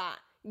faith that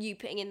you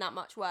putting in that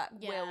much work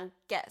will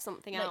get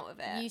something like, out of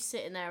it. You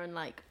sitting there and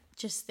like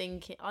just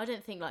thinking, I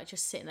don't think like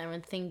just sitting there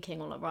and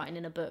thinking or like writing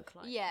in a book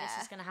like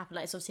this is going to happen,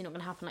 like it's obviously not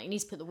going to happen. Like you need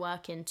to put the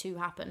work in to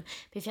happen.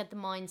 But if you had the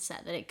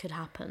mindset that it could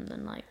happen,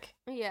 then like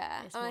and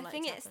I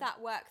think it's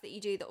that work that you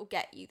do that will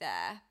get you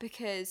there.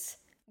 Because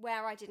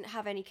where I didn't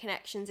have any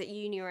connections at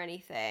uni or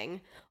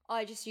anything,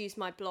 I just used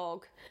my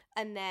blog,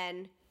 and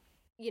then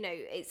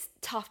it's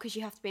tough because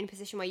you have to be in a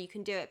position where you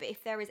can do it. But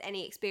if there is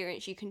any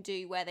experience you can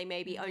do where they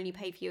maybe only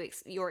pay for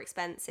your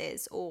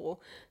expenses, or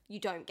you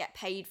don't get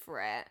paid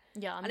for it.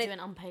 Yeah, I'm doing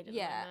unpaid at the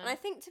moment. And I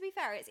think, to be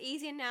fair, it's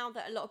easier now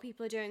that a lot of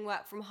people are doing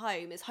work from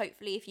home, is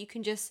hopefully if you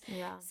can just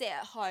sit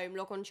at home,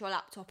 log onto your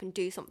laptop and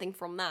do something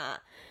from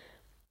that,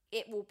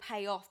 it will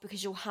pay off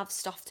because you'll have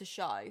stuff to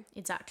show.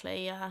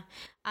 Exactly, yeah.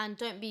 And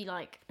don't be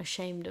like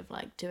ashamed of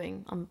like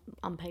doing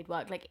unpaid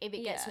work. Like if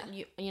it gets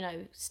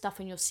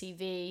stuff in your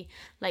CV,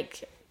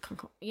 like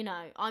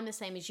I'm the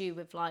same as you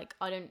with like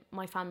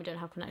my family don't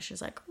have connections.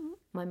 Like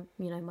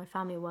my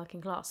family are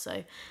working class,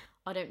 so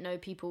I don't know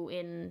people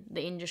in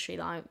the industry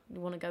that I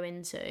want to go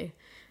into.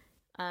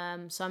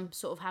 So I'm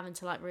sort of having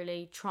to like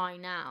really try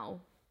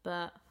now,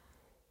 but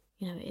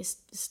it's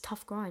a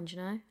tough grind.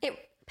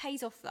 It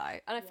pays off though,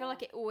 and I feel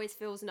like it always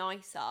feels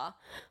nicer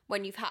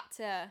when you've had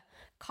to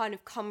kind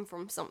of come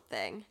from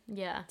something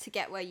to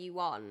get where you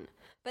want.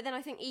 But then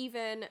I think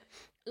even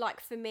like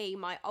for me,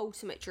 my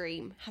ultimate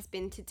dream has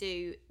been to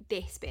do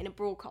this but in a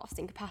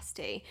broadcasting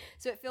capacity,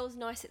 so it feels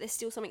nice that there's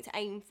still something to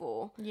aim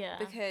for,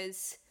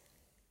 because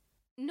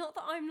not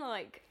that I'm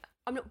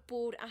not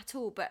bored at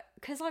all, but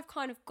because I've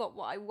kind of got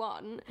what I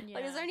want.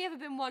 Like there's only ever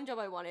been one job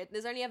I wanted,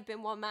 there's only ever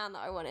been one man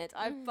that I wanted.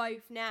 I have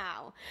both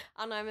now,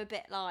 and I'm a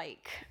bit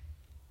like,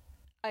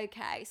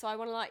 okay, so I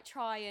want to like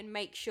try and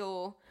make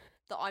sure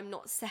that I'm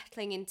not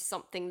settling into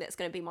something that's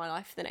going to be my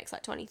life for the next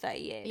like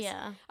 20-30 years.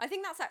 I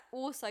think that's like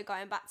also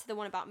going back to the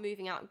one about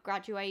moving out and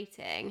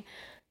graduating.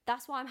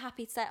 That's why I'm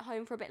happy to stay at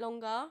home for a bit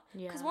longer,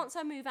 because once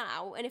I move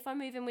out, and if I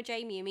move in with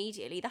Jamie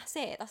immediately, that's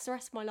it, that's the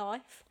rest of my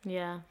life.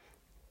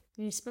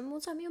 You spend more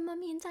time with your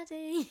mummy and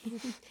daddy.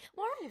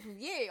 Well, I live with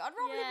you. I'd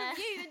rather live with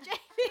you than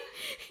Jamie.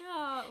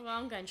 Oh, well,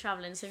 I'm going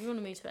travelling, so if you want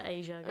to move to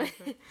Asia, go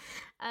for it.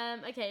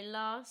 Okay,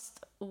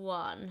 last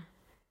one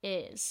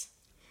is...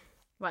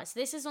 Right, so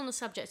this is on the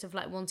subject of,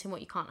 like, wanting what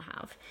you can't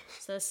have.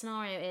 So the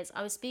scenario is,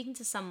 I was speaking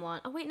to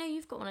someone... Oh, wait, no,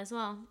 you've got one as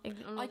well.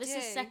 This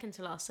is second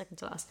to last.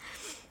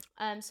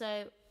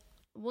 So...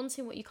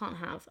 wanting what you can't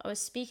have. I was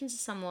speaking to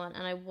someone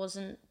and I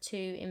wasn't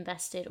too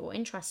invested or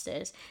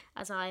interested,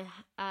 as I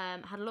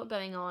had a lot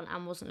going on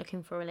and wasn't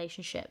looking for a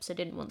relationship, so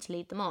didn't want to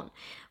lead them on.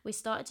 We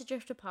started to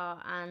drift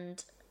apart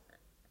and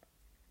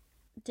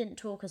didn't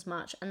talk as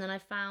much, and then I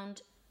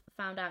found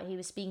out he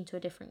was speaking to a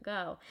different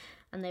girl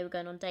and they were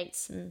going on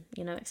dates and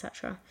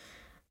etc.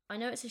 I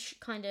know it's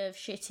kind of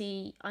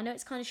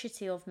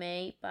shitty of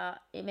me,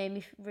 but it made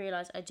me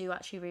realise I do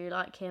actually really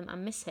like him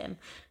and miss him.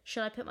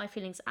 Should I put my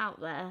feelings out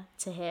there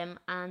to him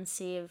and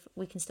see if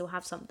we can still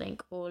have something,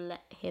 or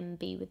let him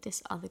be with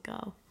this other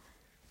girl?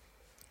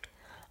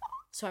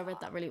 So I read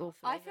that really awfully.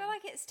 I feel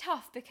like it's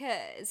tough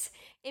because,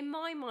 in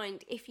my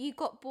mind, if you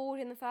got bored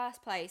in the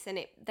first place, then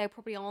they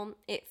probably aren't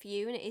it for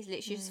you, and it is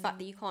literally just the fact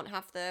that you can't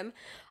have them.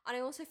 And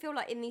I also feel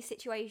like in these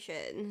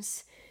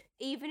situations,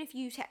 even if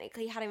you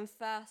technically had him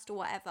first or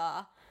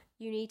whatever,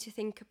 you need to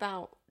think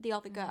about the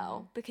other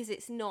girl, because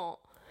it's not...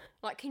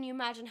 Like, can you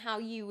imagine how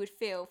you would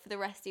feel for the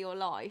rest of your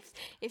life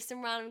if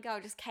some random girl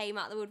just came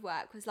out of the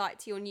woodwork, was like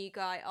to your new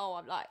guy,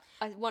 oh,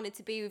 I wanted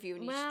to be with you,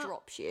 and he just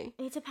drops you?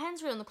 It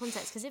depends really on the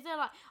context, because if they're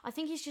like, I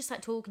think he's just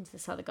like talking to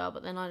this other girl,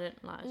 but then I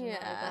don't know,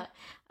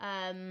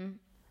 but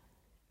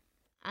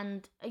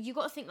and you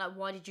got to think, like,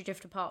 why did you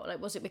drift apart? Like,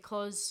 was it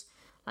because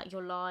like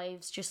your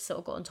lives just sort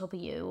of got on top of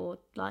you, or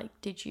like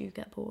did you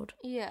get bored?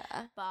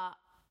 But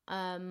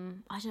I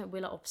don't know,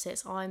 we're like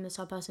opposites. I'm the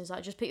type of person who's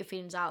like, just put your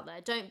feelings out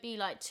there, don't be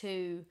like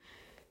too,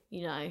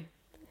 I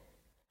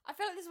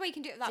feel like there's a way you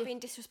can do it without being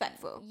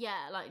disrespectful.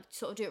 Like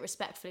sort of do it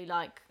respectfully,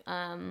 like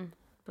I'm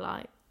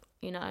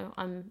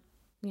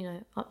you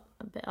know,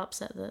 a bit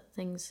upset that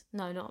things...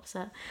 No, not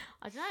upset.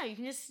 I don't know. You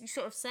can just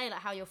sort of say, like,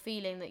 how you're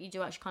feeling, that you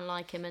do actually kind of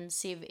like him, and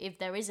see if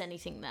there is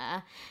anything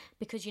there.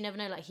 Because you never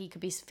know, like, he could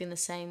be feeling the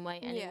same way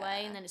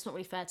anyway. And then it's not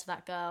really fair to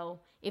that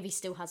girl if he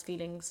still has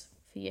feelings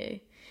for you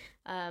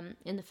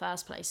in the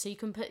first place. So you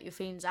can put your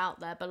feelings out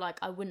there, but, like,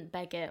 I wouldn't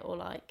beg it or,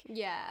 like...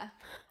 Yeah.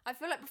 I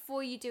feel like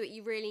before you do it,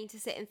 you really need to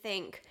sit and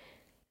think.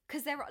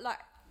 Because there are, like...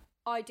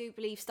 I do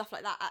believe stuff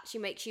like that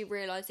actually makes you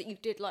realise that you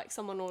did like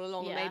someone all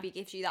along, and maybe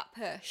gives you that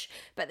push.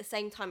 But at the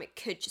same time, it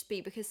could just be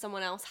because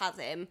someone else has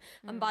him,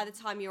 and by the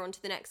time you're on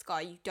to the next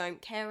guy, you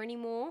don't care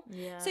anymore.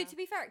 Yeah. So to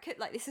be fair, it could,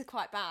 like, this is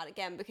quite bad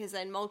again, because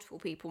then multiple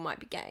people might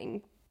be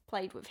getting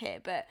played with here.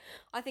 But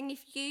I think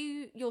if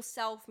you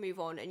yourself move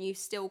on and you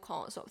still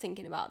can't stop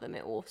thinking about them,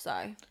 it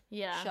also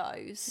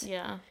shows.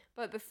 Yeah.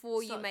 But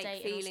before you Start make dating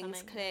or feelings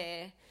something.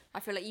 clear,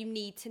 I feel like you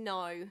need to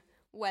know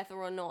whether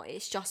or not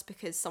it's just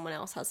because someone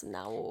else has them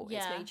now, or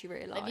it's made you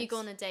realise. If you go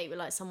on a date with,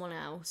 like, someone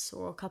else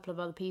or a couple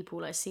of other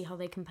people, like, see how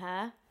they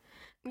compare.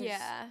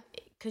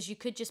 Because you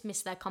could just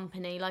miss their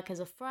company, like, as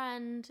a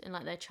friend, and,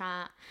 like, their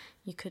chat.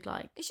 You could,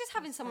 like... It's just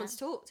having someone to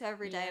talk to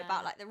every day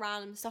about, like, the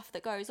random stuff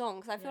that goes on.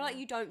 Because I feel like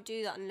you don't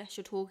do that unless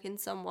you're talking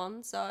to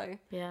someone, so...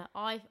 Yeah,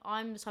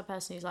 I'm the type of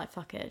person who's like,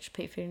 fuck it, just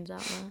put your feelings out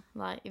there.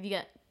 Like, if you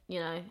get... You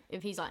know,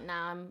 if he's like,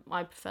 nah,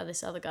 I prefer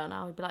this other girl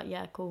now, I'd be like,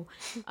 yeah, cool.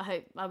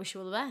 I wish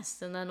you all the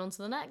best, and then on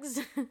to the next.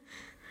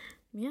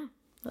 Yeah,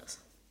 that's...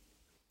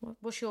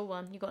 What's your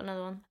one? You got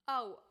another one?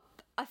 Oh,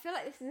 I feel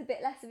like this is a bit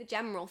less of a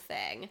general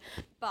thing,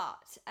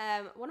 but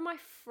one of my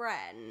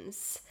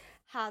friends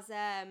has...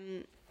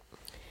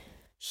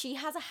 she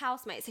has a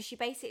housemate, so she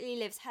basically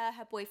lives her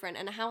boyfriend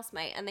and a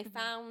housemate, and they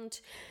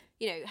found...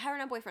 You know, her and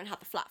her boyfriend had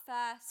the flat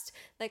first.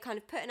 They kind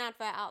of put an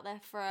advert out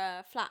there for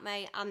a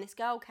flatmate, and this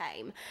girl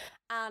came,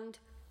 and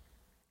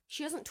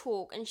she doesn't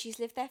talk, and she's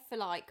lived there for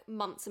like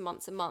months and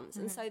months and months.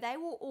 And so they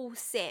will all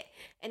sit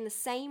in the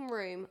same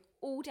room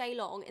all day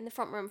long in the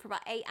front room for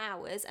about 8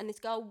 hours, and this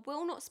girl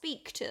will not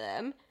speak to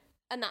them,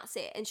 and that's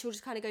it. And she'll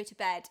just kind of go to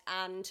bed.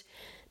 And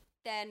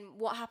then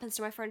what happens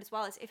to my friend as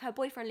well is if her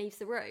boyfriend leaves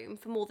the room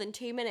for more than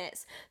 2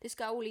 minutes, this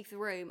girl will leave the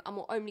room and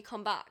will only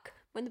come back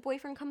when the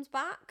boyfriend comes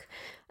back.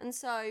 And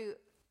so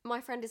my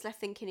friend is left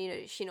thinking, you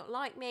know, does she not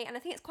like me? And I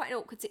think it's quite an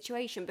awkward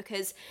situation,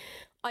 because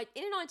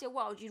in an ideal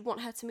world, you'd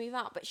want her to move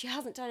out, but she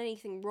hasn't done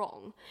anything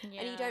wrong. And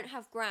you don't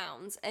have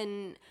grounds.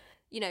 And,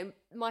 you know,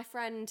 my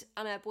friend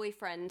and her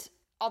boyfriend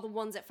are the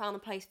ones that found the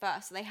place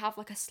first, so they have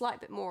like a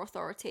slight bit more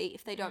authority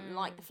if they don't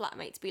like the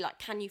flatmate to be like,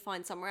 can you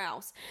find somewhere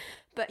else?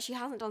 But she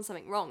hasn't done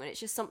something wrong, and it's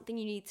just something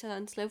you need to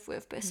learn to live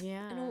with. But it's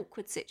an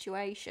awkward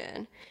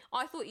situation.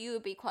 I thought you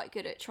would be quite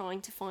good at trying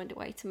to find a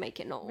way to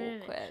make it not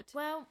awkward.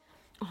 Well,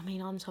 I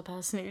mean, I'm the type of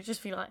person who would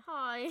just be like,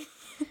 hi,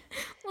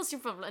 what's your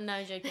problem?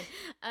 No, joking.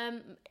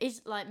 It's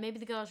like, maybe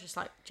the girl's just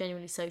like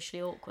genuinely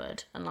socially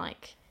awkward, and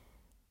like,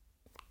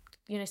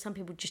 you know, some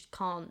people just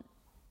can't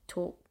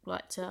talk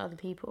like to other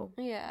people.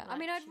 Yeah, like, I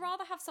mean, I'd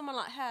rather have someone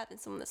like her than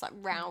someone that's like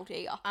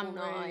rowdy up all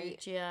night.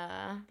 Rude,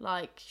 yeah,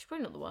 like, she's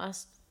probably not the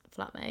worst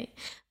flatmate,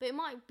 but it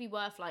might be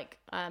worth like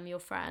your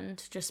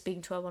friend just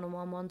speaking to her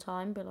one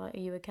time, but like, are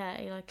you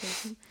okay? Like,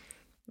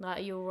 like,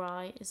 are you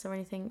alright? Is there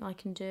anything I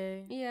can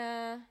do?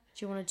 Yeah.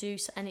 Do you want to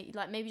do any,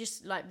 like, maybe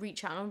just like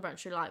reach out on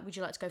brunch, or like, would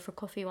you like to go for a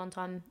coffee one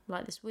time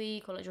like this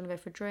week, or like, do you want to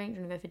go for a drink, do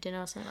you want to go for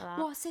dinner or something like that?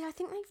 Well, see, I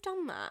think they've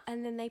done that,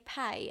 and then they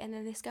pay, and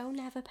then this girl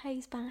never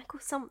pays back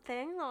or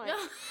something, like.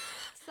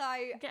 So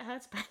get her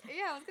to pay.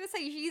 Yeah, I was gonna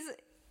say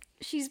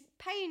she's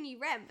paying you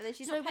rent, but then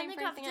she's not paying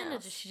for anything dinner,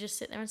 else. does she just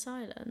sit there in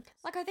silence?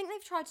 Like, I think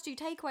they've tried to do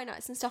takeaway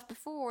nights and stuff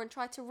before, and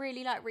tried to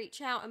really like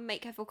reach out and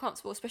make her feel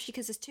comfortable, especially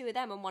because there's 2 of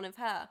them and 1 of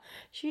her.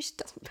 She just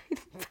doesn't pay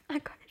them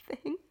back, I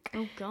think.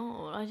 Oh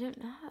God, I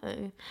don't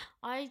know.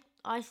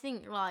 I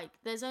think like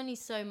there's only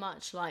so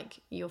much like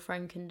your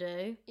friend can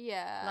do.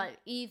 Yeah. Like,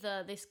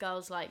 either this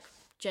girl's like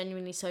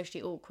genuinely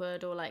socially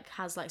awkward, or like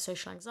has like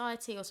social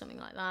anxiety or something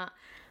like that.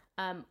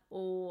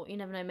 Or you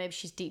never know, maybe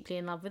she's deeply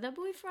in love with her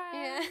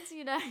boyfriend,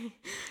 you know,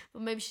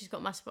 or maybe she's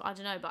got massive, I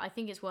don't know, but I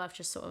think it's worth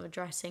just sort of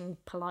addressing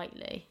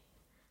politely.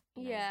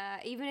 Yeah,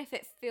 even if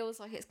it feels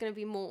like it's going to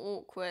be more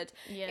awkward,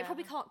 it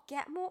probably can't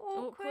get more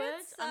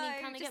awkward. So I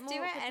mean, can it just get do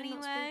more it awkward than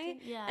not anyway.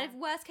 speaking? Yeah. And if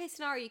worst case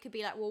scenario, you could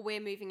be like, well,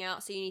 we're moving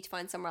out, so you need to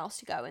find somewhere else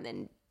to go, and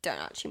then don't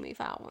actually move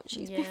out once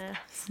she's moved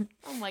out.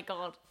 Oh my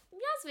God,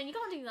 Yasmin, you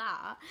can't do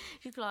that.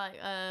 She'd be like,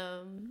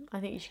 I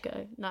think you should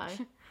go. No, I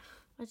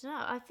don't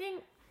know. I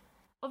think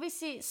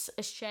obviously it's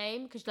a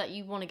shame, because like,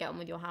 you want to get on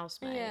with your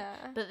housemate,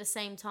 but at the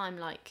same time,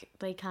 like,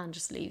 they can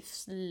just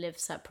live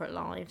separate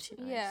lives, you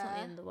know. It's not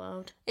the end of the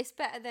world. It's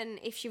better than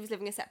if she was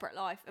living a separate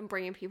life and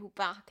bringing people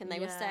back, and they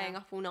were staying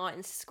up all night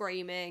and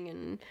screaming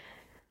and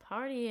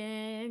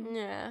partying.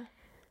 Yeah.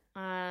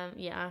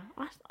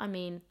 I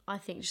mean, I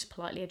think just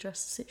politely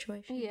address the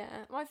situation. Yeah,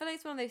 well, I feel like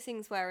it's one of those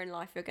things where in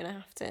life you're going to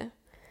have to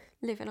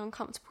live in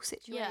uncomfortable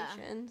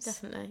situations. Yeah,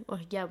 definitely. Well,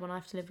 yeah, when I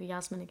have to live with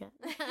Yasmin again.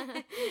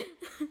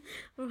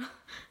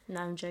 No,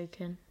 I'm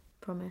joking.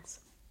 Promise.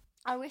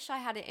 I wish I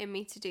had it in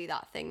me to do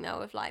that thing, though,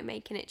 of like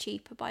making it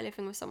cheaper by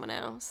living with someone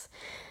else.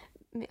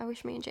 I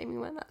wish me and Jamie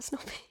weren't that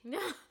snobby. Yeah,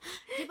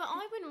 but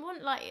I wouldn't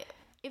want, like,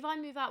 if I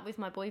move out with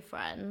my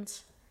boyfriend,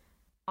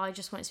 I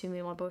just want it to be me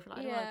and my boyfriend.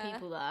 Like, I don't want other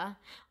people there. I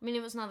mean, if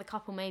it was another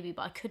couple, maybe,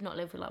 but I could not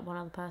live with, like, one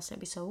other person.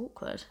 It'd be so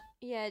awkward.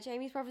 Yeah,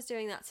 Jamie's brother's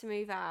doing that to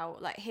move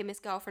out. Like, him, his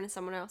girlfriend, and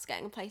someone else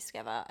getting a place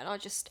together. And I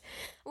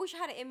wish I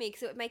had it in me,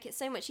 because it would make it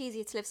so much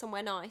easier to live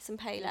somewhere nice and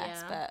pay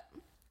less, but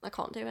I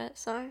can't do it,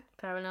 so.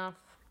 Fair enough.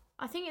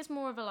 I think it's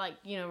more of a, like,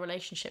 you know,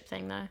 relationship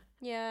thing, though.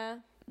 Yeah.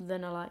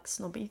 Than a, like,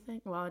 snobby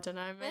thing. Well, I don't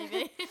know,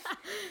 maybe.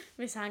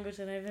 Miss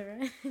Hangleton over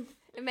it.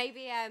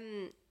 Maybe,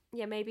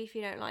 maybe if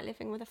you don't like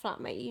living with a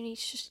flatmate, you need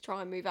to just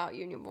try and move out,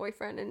 you and your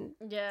boyfriend, and...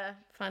 Yeah,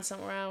 find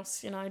somewhere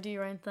else, you know, do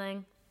your own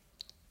thing.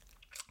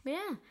 But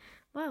yeah,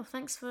 well,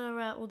 thanks for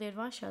all the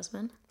advice,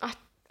 Yasmin.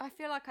 I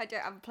feel like I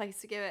don't have a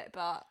place to give it,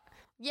 but...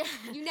 Yeah.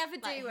 You never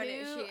do like, when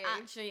it's you. Who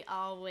actually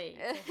are we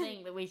to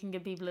think that we can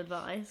give people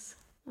advice?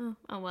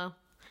 Oh well.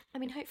 I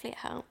mean, hopefully it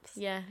helps.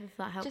 Yeah, if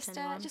that helps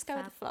anyone. Just go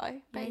with the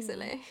flow,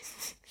 basically.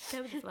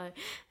 Go with the flow.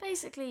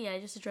 Basically, yeah,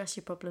 just address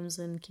your problems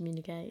and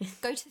communicate.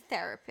 Go to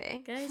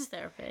therapy. Go to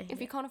therapy. If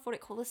you can't afford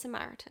it, call the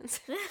Samaritans.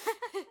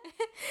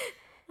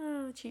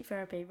 Oh, cheap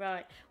therapy.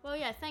 Right. Well,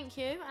 yeah, thank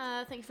you.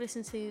 Thank you for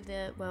listening to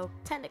the, well,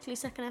 technically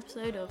second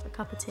episode of A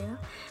Cup of Tea.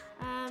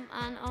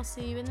 And I'll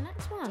see you in the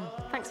next one.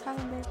 Thanks for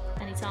having me.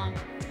 Anytime.